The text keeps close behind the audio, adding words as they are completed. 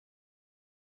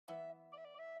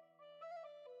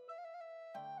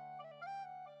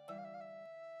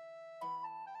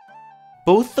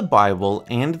Both the Bible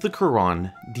and the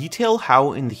Quran detail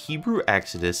how in the Hebrew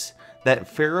Exodus that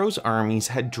Pharaoh's armies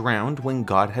had drowned when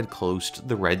God had closed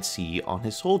the Red Sea on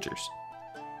his soldiers.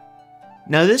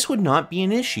 Now this would not be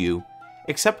an issue,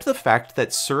 except the fact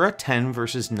that Surah 10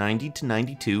 verses 90 to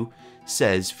 92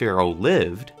 says Pharaoh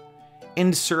lived,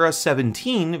 and Surah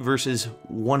 17 verses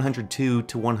 102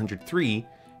 to 103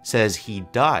 says he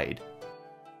died.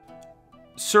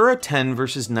 Surah 10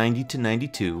 verses 90 to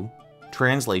 92,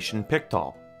 translation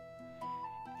Pictal.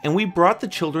 And we brought the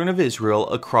children of Israel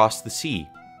across the sea,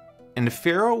 and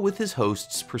Pharaoh with his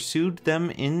hosts pursued them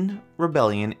in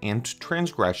rebellion and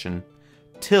transgression,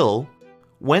 till,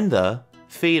 when the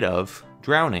fate of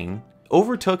drowning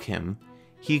overtook him,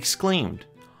 he exclaimed,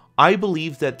 I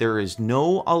believe that there is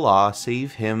no Allah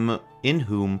save him in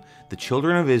whom the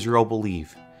children of Israel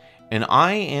believe, and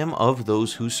I am of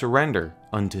those who surrender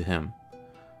unto him.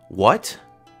 What?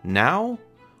 Now?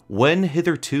 When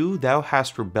hitherto thou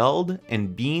hast rebelled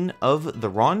and been of the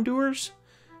wrongdoers?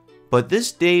 But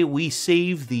this day we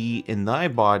save thee in thy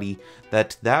body,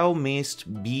 that thou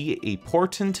mayst be a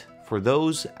portent for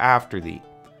those after thee.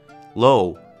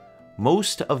 Lo,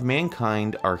 most of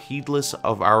mankind are heedless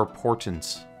of our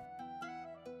portents.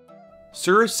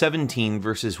 Surah 17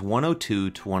 verses 102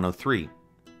 to 103.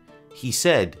 He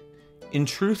said, In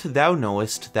truth thou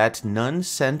knowest that none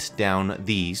sent down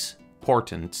these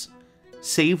portents,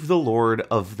 save the Lord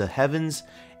of the heavens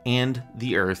and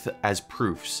the earth as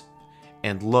proofs.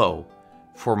 And lo,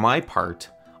 for my part,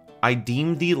 I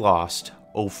deem thee lost,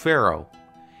 O Pharaoh.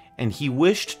 And he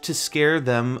wished to scare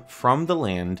them from the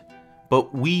land,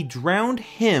 but we drowned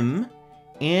him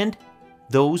and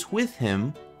those with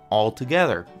him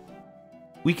altogether.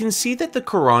 We can see that the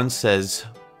Quran says,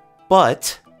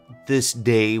 but this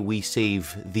day we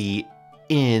save thee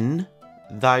in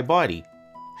thy body,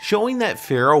 showing that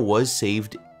Pharaoh was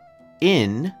saved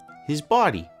in his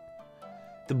body.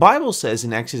 The Bible says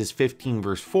in Exodus 15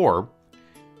 verse 4,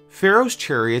 Pharaoh's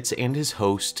chariots and his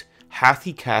host hath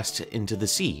he cast into the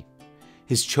sea.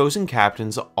 His chosen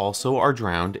captains also are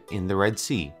drowned in the Red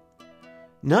Sea.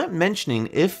 Not mentioning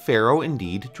if Pharaoh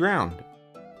indeed drowned.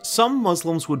 Some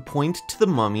Muslims would point to the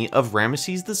mummy of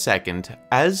Ramesses II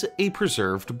as a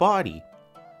preserved body,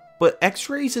 but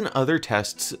x-rays and other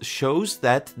tests shows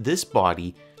that this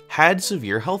body had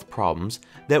severe health problems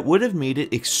that would have made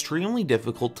it extremely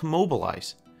difficult to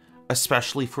mobilize,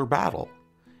 especially for battle,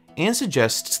 and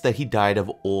suggests that he died of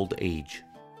old age.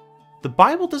 The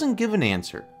Bible doesn't give an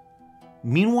answer.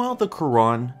 Meanwhile, the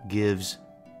Quran gives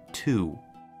two.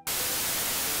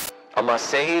 Allah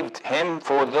saved him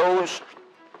for those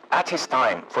at his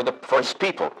time, for his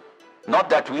people.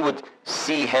 Not that we would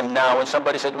see him now and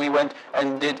somebody said we went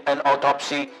and did an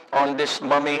autopsy on this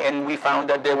mummy and we found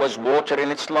that there was water in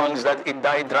its lungs, that it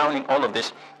died drowning. All of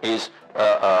this is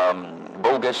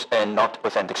bogus and not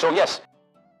authentic. So yes,